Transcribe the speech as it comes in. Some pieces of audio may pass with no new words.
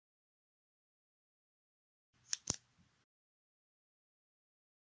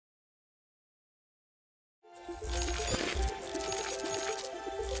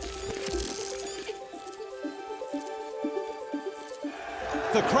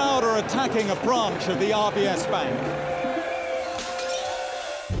The crowd are attacking a branch of the RBS Bank.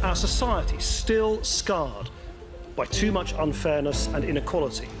 Our society is still scarred by too much unfairness and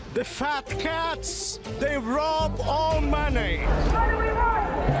inequality. The fat cats, they rob all money. What do we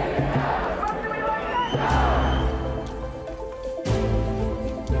want? What do we want now?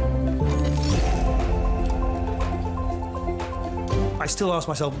 I still ask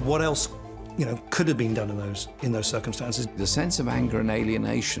myself what else, could have been done in those circumstances. The sense of anger and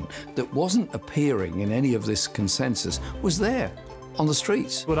alienation that wasn't appearing in any of this consensus was there on the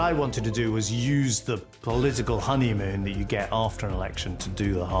streets. What I wanted to do was use the political honeymoon that you get after an election to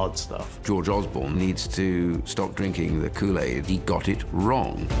do the hard stuff. George Osborne needs to stop drinking the Kool-Aid. He got it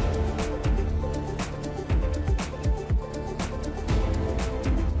wrong.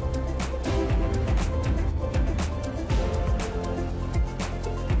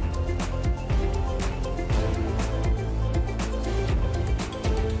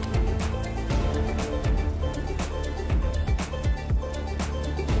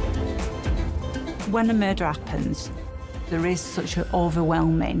 When a murder happens, there is such an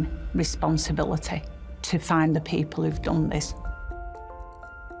overwhelming responsibility to find the people who've done this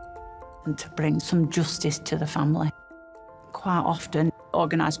and to bring some justice to the family. Quite often,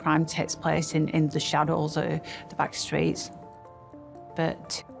 organised crime takes place in the shadows or the back streets.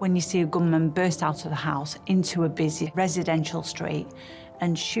 But when you see a gunman burst out of the house into a busy residential street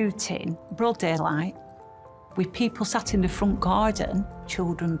and shooting, broad daylight, with people sat in the front garden,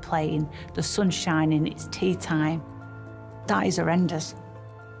 children playing, the sun shining, it's tea time. That is horrendous.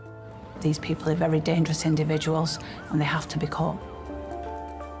 These people are very dangerous individuals and they have to be caught.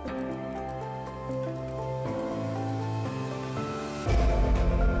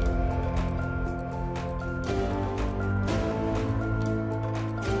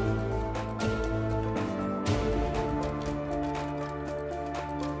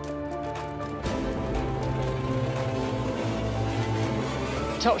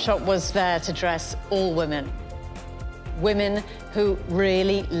 Topshop was there to dress all women. Women who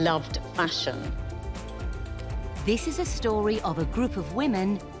really loved fashion. This is a story of a group of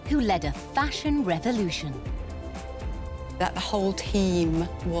women who led a fashion revolution. That the whole team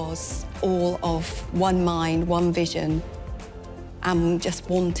was all of one mind, one vision, and just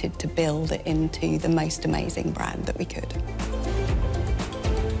wanted to build it into the most amazing brand that we could.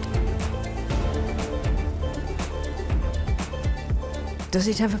 Does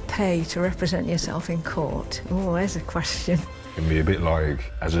it ever pay to represent yourself in court? Oh, there's a question. It can be a bit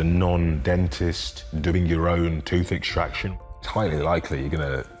like, as a non-dentist, doing your own tooth extraction. It's highly likely you're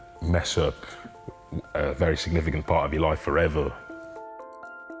going to mess up a very significant part of your life forever.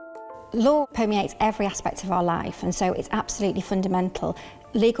 Law permeates every aspect of our life, and so it's absolutely fundamental.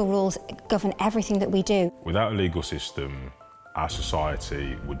 Legal rules govern everything that we do. Without a legal system, our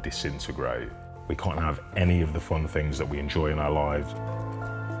society would disintegrate. We can't have any of the fun things that we enjoy in our lives.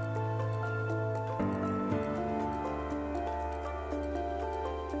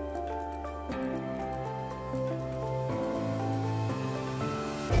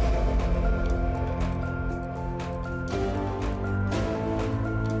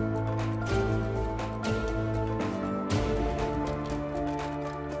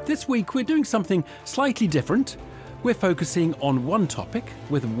 This week we're doing something slightly different. We're focusing on one topic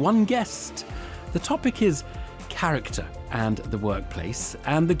with one guest. The topic is character and the workplace,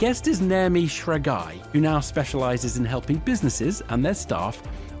 and the guest is Naomi Shragai, who now specialises in helping businesses and their staff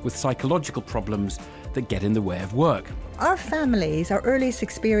with psychological problems that get in the way of work. Our families, our earliest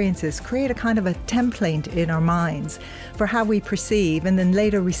experiences create a kind of a template in our minds for how we perceive and then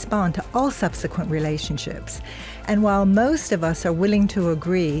later respond to all subsequent relationships. And while most of us are willing to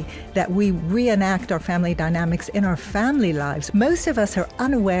agree that we reenact our family dynamics in our family lives, most of us are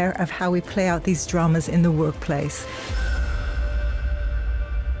unaware of how we play out these dramas in the workplace.